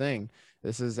 That's the thing.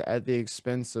 This is at the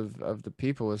expense of the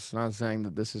people. It's not saying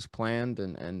that this is planned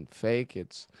and fake.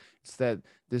 It's that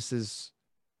this is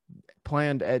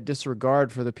planned at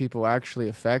disregard for the people actually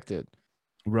affected.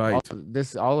 Right.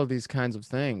 All of these kinds of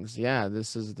things. Yeah,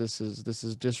 this is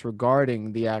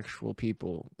disregarding the actual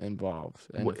people involved.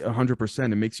 And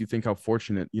 100%. It makes you think how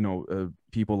fortunate,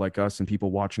 people like us and people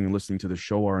watching and listening to the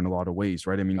show are in a lot of ways,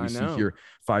 right? I mean, we see know. here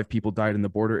 5 people died in the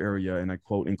border area, and I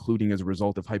quote, including as a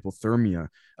result of hypothermia,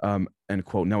 end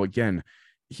quote. Now, again,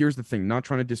 here's the thing, not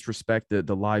trying to disrespect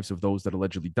the lives of those that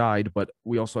allegedly died, but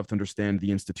we also have to understand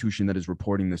the institution that is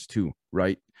reporting this too,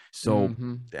 right? So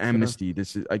amnesty,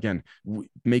 this is, again,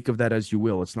 make of that as you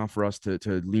will. It's not for us to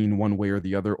lean one way or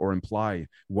the other or imply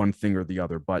one thing or the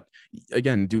other, but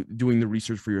again, doing the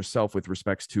research for yourself with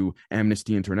respects to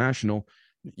Amnesty International,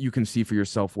 you can see for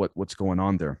yourself what's going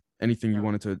on there. Anything you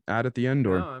wanted to add at the end,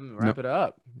 or No, I'm wrap it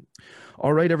up.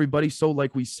 All right, everybody. So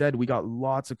like we said, we got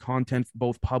lots of content,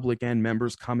 both public and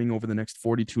members, coming over the next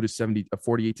 48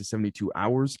 to 72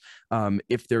 hours.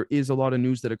 If there is a lot of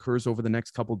news that occurs over the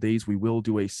next couple of days, we will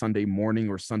do a Sunday morning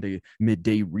or Sunday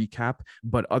midday recap.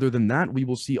 But other than that, we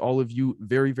will see all of you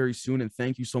very, very soon. And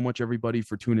thank you so much, everybody,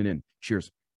 for tuning in.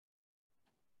 Cheers.